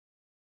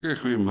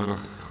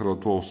Goeiemiddag, graad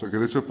 12. Ek het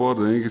net so 'n paar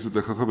dingetjies wat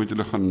ek gou met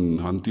julle gaan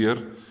hanteer.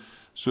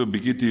 So 'n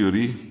bietjie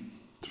teorie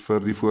vir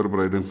die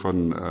voorbereiding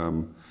van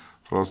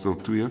vraestel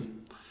 2.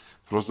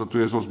 Vraestel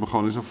 2 is ons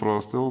meganiese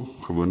vraestel.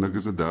 Gewoonlik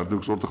is dit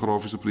derdehoeks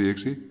ortografiese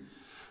projeksie.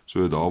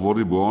 So daar word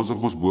die boaansig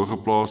ons bo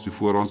geplaas, die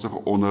vooraansig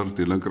onder,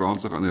 die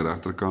linkeraansig aan die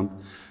regterkant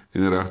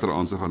en die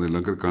regteraansig aan die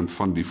linkerkant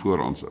van die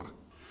vooraansig.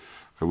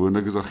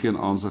 Gewoonlik is daar geen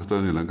aansigte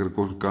aan die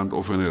linkerkant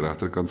of aan die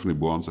regterkant van die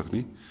boaansig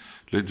nie.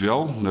 Let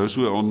wel, nou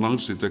so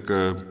onlangs het ek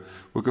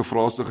ook 'n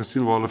vraestel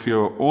gesien waar hulle vir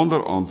jou 'n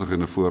onderaansig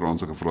en 'n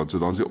vooraansig gevra het. So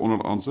dan is die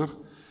onderaansig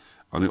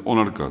aan die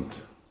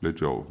onderkant. Let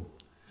wel.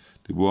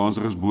 Die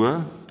boaansig is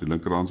bo, die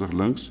linkeraansig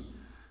links,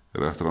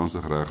 die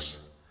regteraansig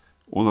regs,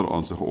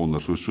 onderaansig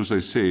onder. Soos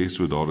hy sê,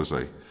 so daar is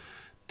hy.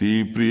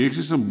 Die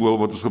projeksiesimbool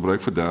wat ons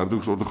gebruik vir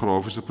derdehoeks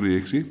ortografiese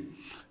projeksie,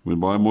 moet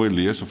baie mooi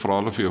lees, of vra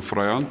hulle vir jou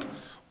vryhand,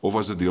 of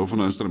as dit deel van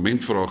 'n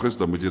instrumentvraag is,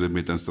 dan moet jy dit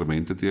met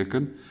instrumente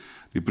teken.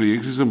 Die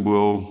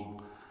projeksiesimbool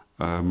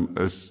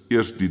is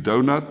eers die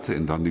donut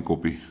en dan die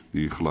koppie,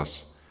 die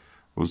glas.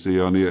 Ons sê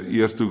aan die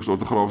eerste hoeks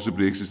ortografiese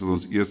projeksies dat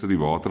ons eers die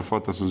water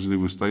vat as ons in die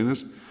woestyn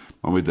is,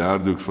 maar met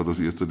derde hoeks vat ons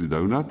eers die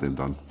donut en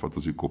dan vat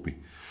ons die koppie.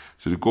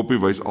 So die koppie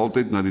wys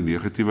altyd na die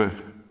negatiewe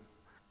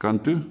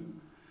kant toe.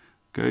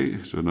 Okay,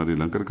 so na die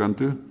linkerkant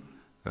toe.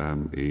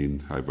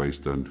 En hy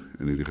wys dan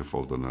in hierdie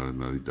geval dan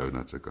na die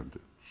donut se kant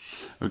toe.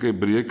 Okay,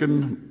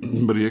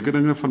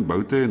 berekeninge van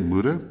boute en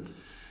moere.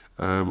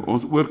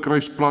 Ons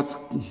oorkruisplat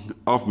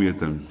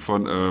afmeting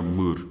van 'n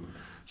moer.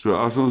 So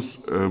as ons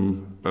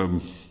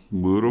 'n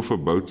moer of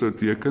 'n bout sou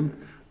teken,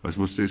 is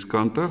mos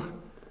seskantig.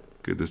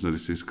 Okay, dis nou die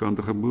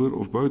seskantige moer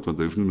of bout, want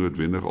hy hoef nie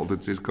noodwendig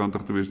altyd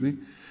seskantig te wees nie.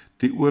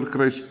 Die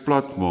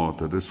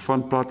oorkruisplatmate, dis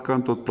van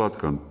platkant tot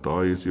platkant,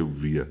 daai is jou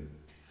W.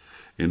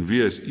 En W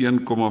is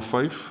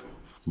 1,5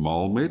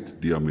 maal met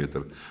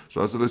diameter.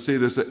 So as hulle sê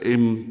dis 'n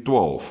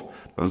M12,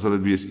 dan sal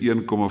dit wees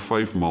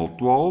 1,5 maal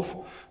 12.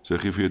 So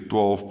gee vir jou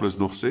 12 plus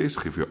nog 6,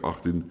 gee vir jou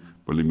 18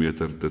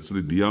 mm. Dit sal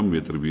die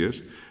diameter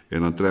wees.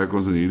 En dan trek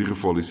ons in hierdie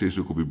geval die 6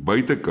 ook op die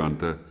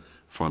buitekante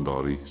van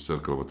daardie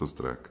sirkel wat ons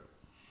trek.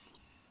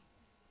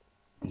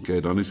 Okay,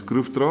 dan die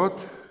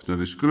skroefdraad. Nou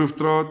die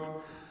skroefdraad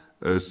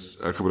is,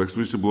 ek gebruik so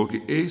 'n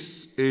simbooltjie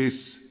S.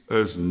 S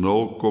is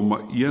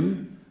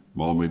 0,1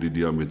 maal met die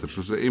diameter.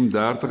 Soos 'n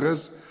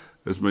M30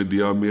 is my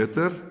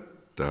diameter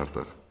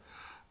 30.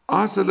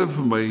 As hulle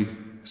vir my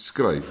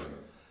skryf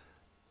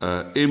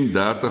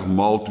M30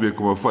 maal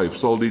 2,5,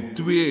 sal die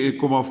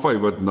 2,5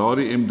 wat na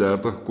die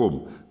M30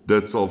 kom,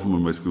 dit sal vir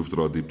my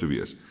skroefdraad diepte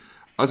wees.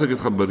 As ek dit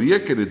gaan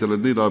bereken, het hulle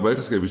nie daarbey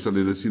geskryf, jy sal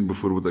dit sien,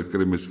 byvoorbeeld ek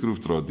kry my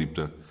skroefdraad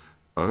diepte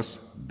as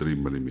 3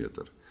 mm.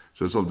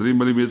 So sal 3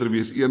 mm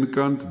wees een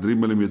kant, 3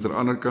 mm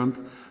ander kant.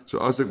 So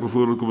as ek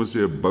byvoorbeeld kom ons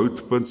sê 'n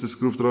boutpunt se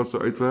skroefdraad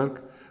sou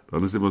uitwerk,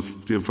 dan is dit ons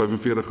teen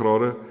 45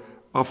 grade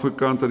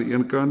afgekant aan die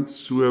een kant,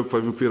 so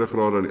 45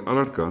 grade aan die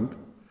ander kant.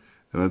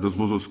 En dan het ons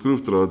mos ons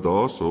skroefdraad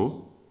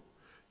daarso.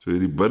 So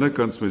hierdie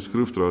binnekant is my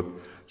skroefdraad.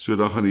 So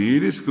dan gaan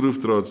hierdie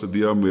skroefdraad se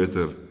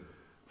diameter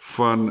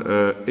van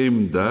 'n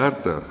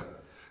M30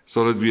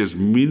 sal dit wees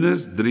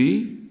minus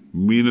 3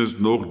 minus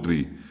nog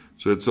 3.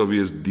 So dit sal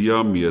wees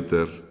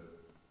diameter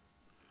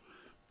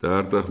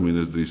 30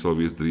 minus 3 sal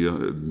wees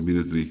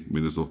 3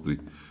 minus nog 3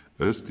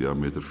 is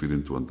diameter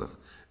 24.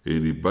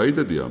 En die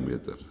beide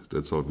diameter,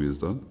 dit sal wees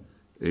dan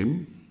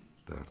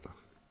M30.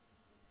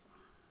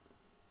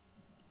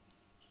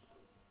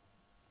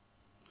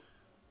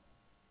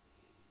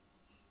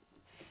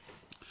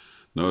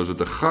 Nou as dit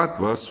 'n gat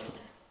was,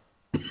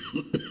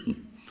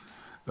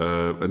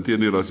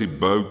 inteendeel as die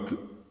bout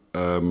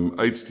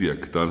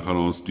uitsteek, dan gaan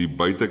ons die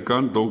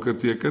buitekant donker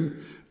teken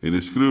en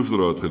die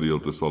skroefdraad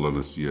gedeelte sal in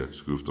 'n C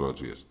skroefdraad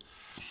wees.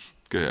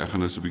 Okay, ek gaan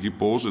nou so 'n bietjie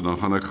pause en dan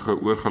gaan ek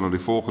oorgaan na die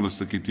volgende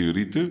stukkie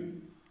teorie toe.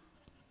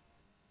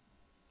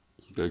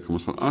 Okay, kom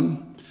ons gaan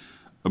aan.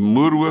 'n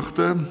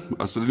moerhoogte,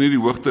 as hulle nie die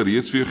hoogte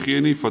reeds vir jou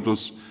gee nie, vat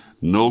ons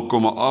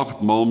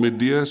 0,8 maal met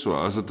D, so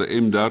as dit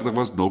 'n M30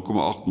 was,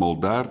 0,8 maal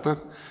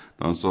 30,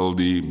 dan sal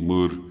die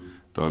moer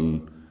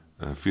dan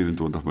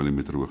 24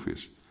 mm hoog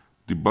wees.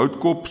 Die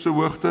boutkop se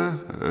hoogte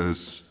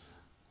is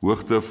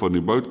hoogte van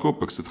die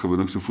boutkop, ek sit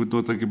gewoonlik so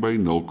voetnootjie by,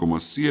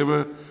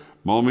 0,7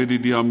 maal met die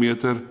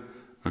diameter.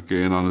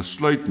 Okay, en dan 'n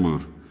sluitmoer,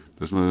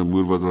 dis maar 'n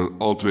moer wat aan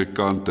al twee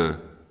kante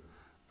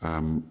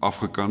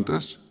afgekant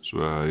is, so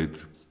hy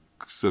het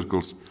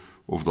sirkels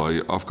of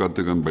daai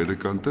afkanting aan beide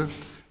kante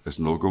is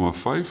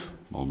 0,5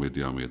 maal met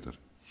diameter.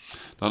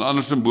 Dan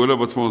ander simbole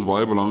wat vir ons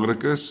baie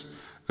belangrik is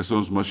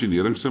ons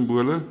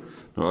masjineringssimbole.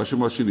 Nou as jou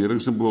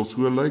masjineringsimbool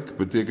so lyk,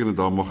 beteken dit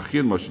daar mag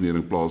geen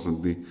masjinering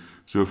plaasvind nie.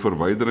 So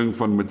verwydering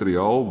van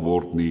materiaal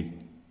word nie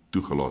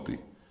toegelaat nie,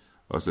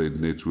 as hy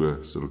net so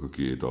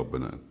sirkeltjie het daar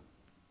binne.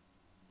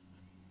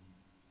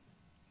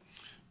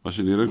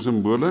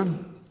 Masjineringssimbole,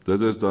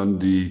 dit is dan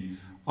die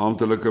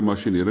amptelike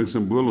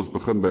masjineringsimbool. Ons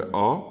begin by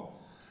A.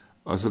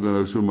 As hulle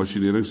nou so 'n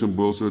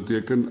masjineringsimbool sou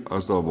teken,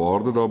 as daar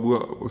waarde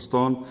daarbo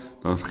staan,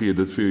 dan gee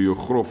dit vir jou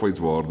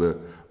grofheidswaarde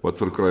wat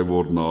verkry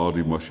word na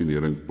die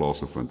masjinering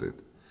plaasgevind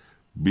het.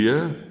 B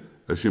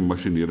is jou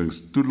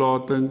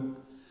masjineringstoelating.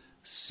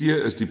 C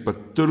is die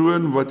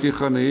patroon wat jy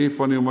gaan hê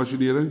van jou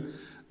masjineering.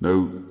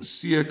 Nou,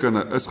 C kan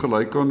 'n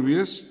is-gelykaan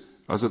wees.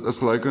 As dit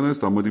is-gelykaan is,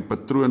 dan moet die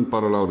patroon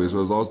parallel wees.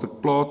 So as daar 'n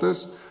stuk plaat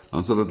is,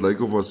 dan sal dit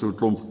lyk of daar so 'n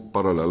klomp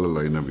parallelle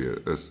lyne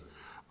weer is.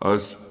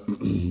 As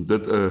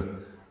dit 'n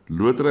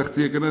loodreg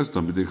teken is,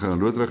 dan beteken gaan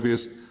loodreg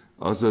wees.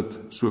 As dit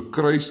so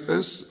kruis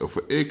is, of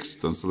 'n X,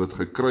 dan sal dit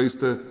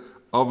gekruiste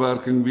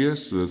afwerking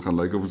wees. So dit gaan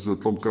lyk of dit so 'n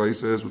klomp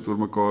kruise is wat oor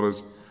mekaar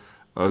is.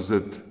 As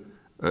dit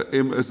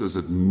 'n M is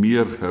dit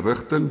meer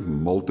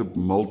rigting,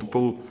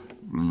 multiple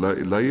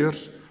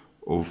layers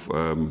of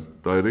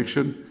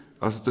direction.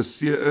 As dit 'n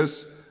C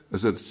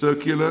is dit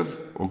circular,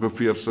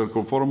 ongeveer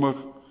sirkelvormig.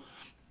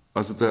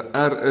 As dit 'n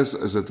R is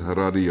dit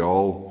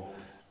radiaal.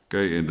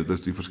 Okay, en dit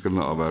is die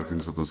verskillende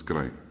afwerkings wat ons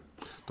kry.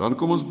 Dan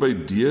kom ons by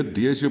D. D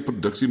is jou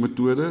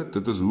produksiemetode.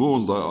 Dit is hoe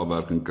ons daai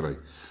afwerking kry.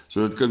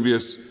 So dit kan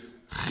wees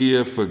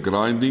G vir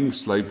grinding,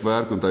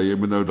 slypwerk, want jy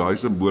moet nou daai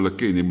simbole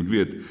ken. Jy moet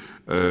weet,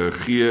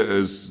 G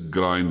is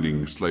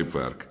grinding,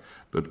 slypwerk.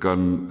 Dit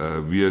kan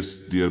wees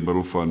deur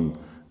middel van,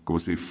 kom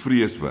ons sê,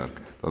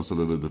 vreeswerk. Dan sal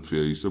hulle dit vir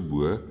jou hierso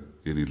bo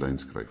hierdie lyn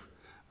skryf.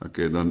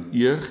 Okay, dan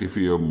E gee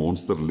vir jou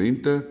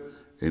monsterlengte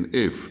en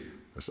F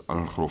is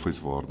ander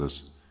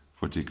grofheidswaardes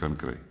wat jy kan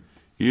kry.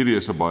 Hierdie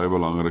is 'n baie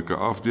belangrike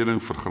afdeling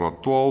vir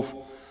graad 12.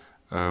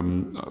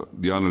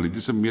 Die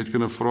analitiese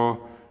meetkunde vra,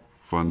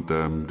 want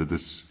dit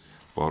is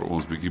waar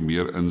ons bietjie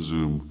meer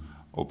inzoom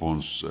op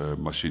ons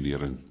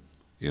masjinering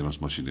en ons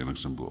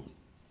masjineringsimbool.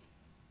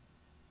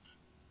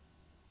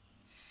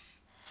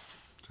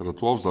 Graad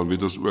 12, dan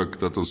weet ons ook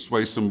dat ons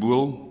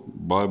swyssimbool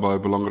baie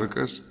belangrik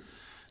is.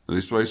 Nou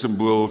die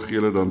swyssimbool gee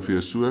hulle dan vir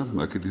jou so.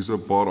 Ek het hier so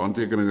 'n paar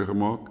aantekeninge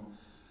gemaak.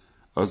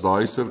 As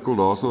daai sirkel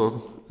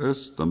daarso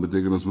is, dan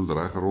beteken ons moet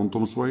reg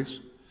rondom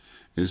swys.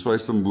 En die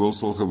swyssimbool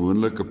sal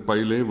gewoonlik 'n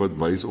pyl hê wat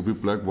wys op die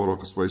plek waar daar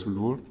geswys moet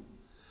word.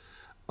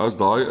 As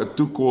daai 'n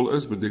toekol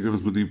is, beteken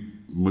ons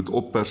moet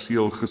op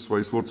perseel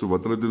geswys word. So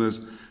wat hulle doen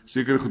is,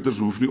 sekere goeders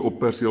hoef nie op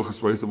perseel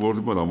geswys te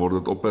word, maar dan word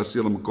dit op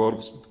perseel in mekaar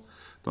gesit.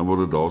 Dan word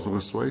dit daarso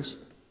geswys.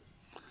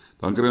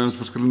 Dan kry ons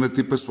verskillende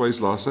tipe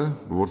swyslasse,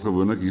 word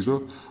gewoonlik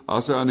hierso.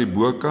 As hy aan die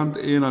bokant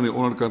en aan die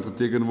onderkant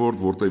geteken word,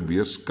 word hy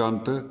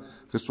weerskante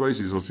geswys.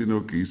 Jy sal sien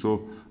ook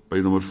hierso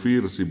by nommer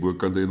 4 is die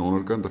bokant en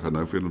onderkant. Ek gaan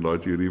nou vir julle daai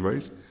teorie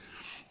wys.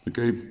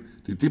 Okay,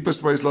 die tipe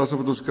swyslasse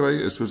wat ons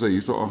kry is soos hy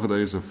hierso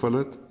aangedui is 'n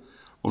fillet.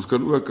 Ons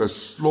kan ook 'n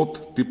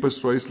slot tipe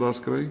swyslas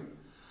kry.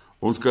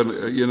 Ons kan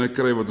 'n ene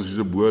kry wat ons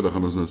hierso bo, dan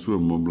gaan ons nou so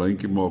 'n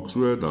lyntjie maak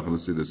so, dan gaan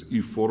ons sê dis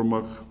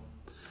U-vormig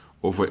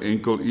of 'n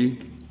enkel U,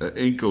 'n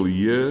enkel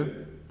J,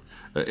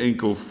 'n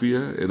enkel V,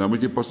 en dan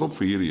moet jy pas op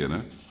vir hierdie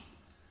ene.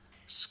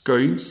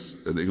 Skuins,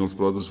 in Engels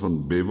praat ons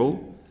van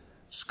bevel.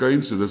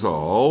 Skuins, so dis 'n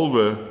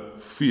halwe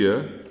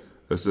V,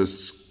 is 'n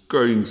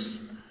skuins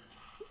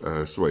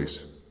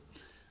swys.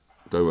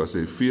 Nou as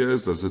hy V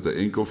is, dan is dit 'n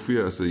enkel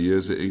V, as hy J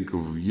is 'n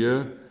enkel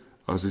J,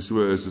 as hy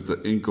so is dit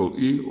 'n enkel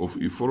U of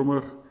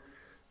U-vormig.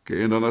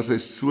 Okay, en dan as hy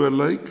so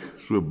lyk,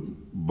 so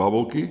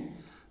babbeltjie,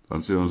 dan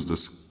sê ons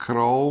dis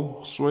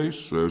kraal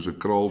swys, so is 'n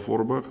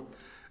kraalvormig.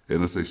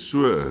 En as hy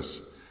so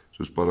is,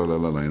 soos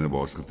parallelle lyne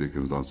basies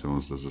geteken is, dan sê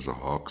ons dis 'n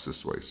haakse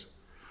swys.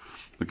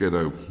 Okay,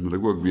 nou wil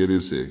ek ook weer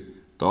eens sê,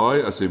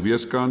 daai as hy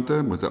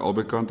weerskante, moet hy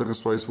albei kante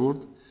geswys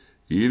word.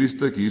 Hierdie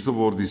stuk hierso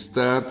word die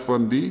stert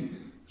van die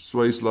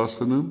swyslas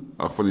genoem,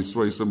 van die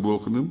swyssimbool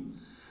genoem.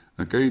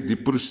 Okay, die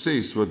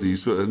proses wat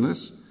hierso in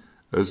is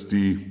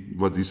die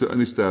wat hierso in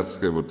die stert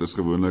geskryf word, is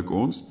gewoonlik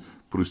ons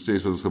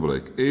proses wat ons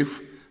gebruik.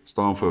 F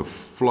staan vir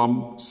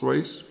vlam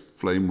swys,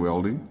 flame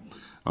welding.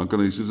 Dan kan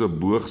jy soos 'n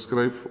boog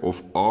skryf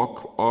of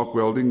arc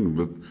welding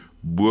wat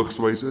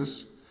boogswys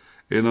is,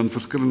 en dan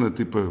verskillende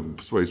tipe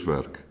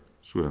swyswerk.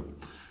 So,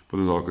 wat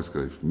ons daar kan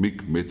skryf,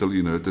 MIG, metal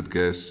inerted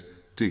gas,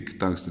 TIG,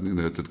 tungsten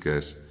inerted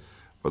gas,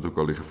 wat ook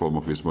al die geval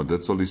mag wees, maar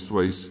dit sal die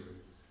swys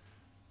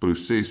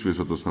proses wees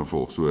wat ons gaan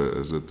volg. So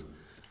is dit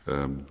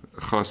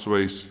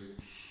gasswys,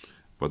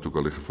 wat ook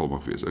al die geval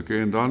mag wees. Okay,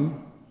 en dan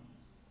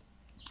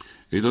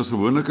het ons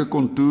gewoonlik 'n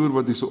kontour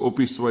wat hier so op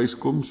die swys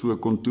kom, so 'n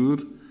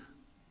kontour.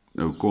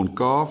 Nou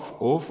konkaaf,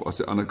 of as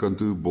die ander kant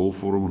toe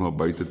bolvorm na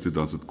buite toe,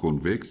 dan is dit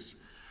konveks.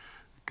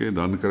 Okay,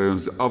 dan kry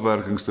ons die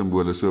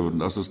afwerkingssimbole. So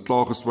as ons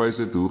klaar geswys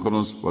het,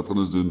 wat gaan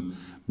ons doen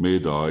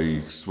met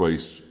daai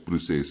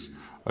swysproses?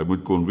 Hy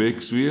moet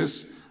konveks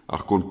wees,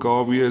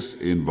 konkaaf wees,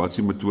 en wat is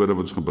die metode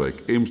wat ons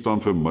gebruik? M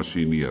staan vir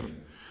masjineer.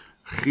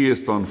 G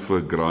staan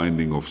vir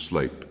grinding of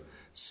slyp.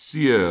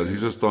 C, as hier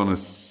so staan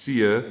is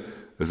C,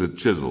 is 'n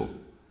chisel.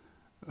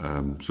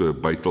 So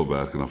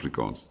bytelwerk in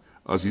Afrikaans.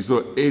 As hier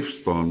so F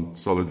staan,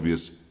 sal dit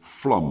wees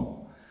vlam.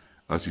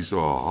 As hier so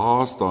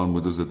H staan,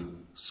 moet ons dit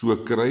so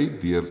kry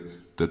deur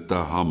dit te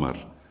hamer.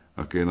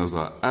 Okay, en as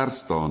daar R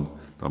staan,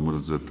 dan moet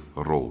ons dit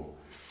rol.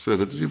 So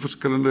dit is die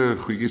verskillende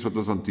goedjies wat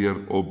ons hanteer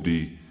op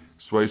die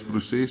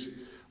swysproses,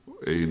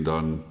 en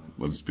dan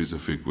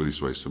spesifiek oor die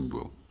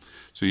swyssimbool.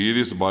 So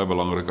hierdie is 'n baie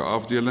belangrike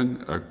afdeling.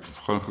 Ek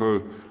gaan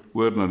gou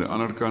oor na die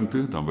ander kant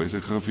toe, dan wys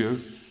ek gou vir jou.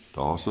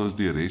 Daarso is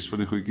die res van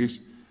die goedjies.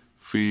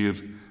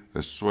 4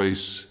 is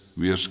swys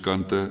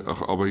weerskante,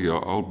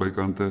 albei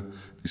kante,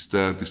 die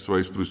stert, die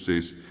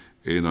swysproses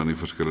en dan die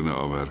verskillende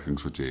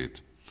afwerkings wat jy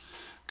het.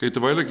 Okay,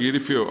 terwyl ek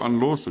hierdie vir jou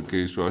aanlos,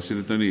 okay, so as jy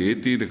dit nou nie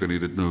het hier, dan kan jy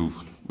dit nou,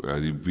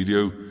 die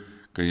video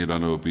kan jy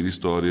dan nou op hierdie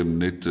stadium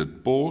net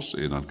dit pause,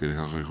 en dan kan jy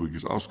gaan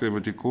goedjies afskryf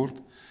wat jy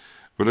kort.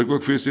 Wil ek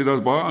ook vir jou sê,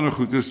 daar's baie ander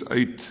goedjies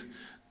uit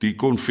die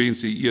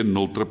konvensie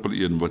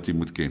 10111 wat jy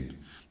moet ken.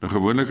 Nou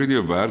gewoonlik in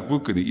jou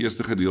werkboek, in die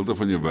eerste gedeelte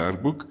van jou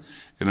werkboek,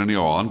 en in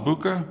jou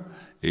handboeke,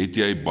 het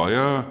jy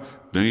baie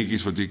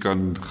dingetjies wat jy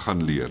kan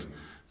gaan leer.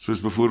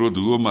 Soos byvoorbeeld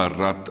hoe om 'n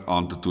rad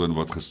aan te toon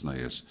wat gesny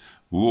is.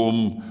 Hoe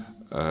om,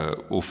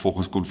 of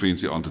volgens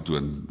konvensie aan te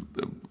toon.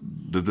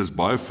 Dit is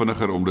baie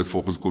vinniger om dit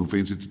volgens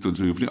konvensie te toon,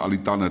 so jy hoef nie al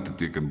die tande te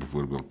teken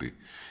byvoorbeeld nie.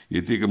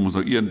 Jy teken ons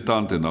nou een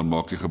tand en dan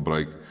maak jy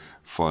gebruik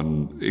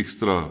van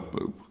ekstra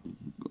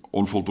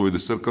onvoltooide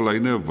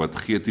sirkellyne wat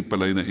G-tipe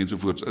lyne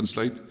ensovoorts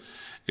insluit,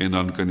 en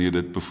dan kan jy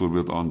dit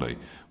byvoorbeeld aandui.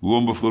 Hoe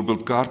om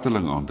byvoorbeeld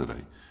karteling aan te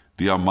dui.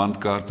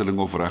 Diamantkarteling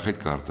of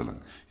reguitkarteling.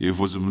 Jy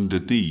hoef om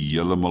dit nie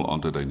heeltemal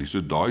aan te dui nie.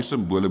 So daai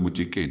simbole moet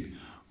jy ken.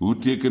 Hoe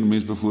teken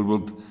mens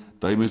byvoorbeeld,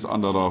 dui mens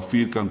aan dat daar 'n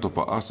vierkant op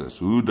 'n as is?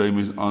 Hoe dui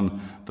mens aan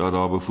dat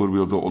daar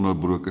byvoorbeeld 'n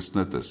onderbroke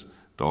snit is?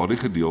 Daardie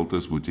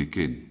gedeeltes moet jy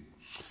ken.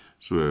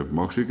 So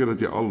maak seker dat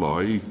jy al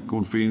daai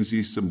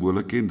konvensies,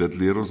 simbole ken. Dit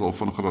leer ons al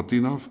van graad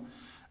 10 af.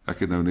 Ek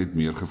het nou net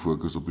meer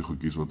gefokus op die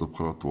goedjies wat op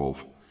graad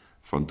 12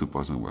 van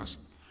toepassing was.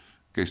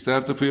 Okay,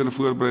 sterkte vir julle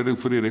voorbereiding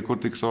vir die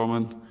rekord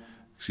eksamen.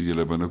 Ek sien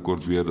julle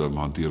binnekort weer, dan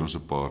hanteer ons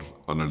 'n paar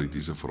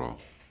analitiese vrae.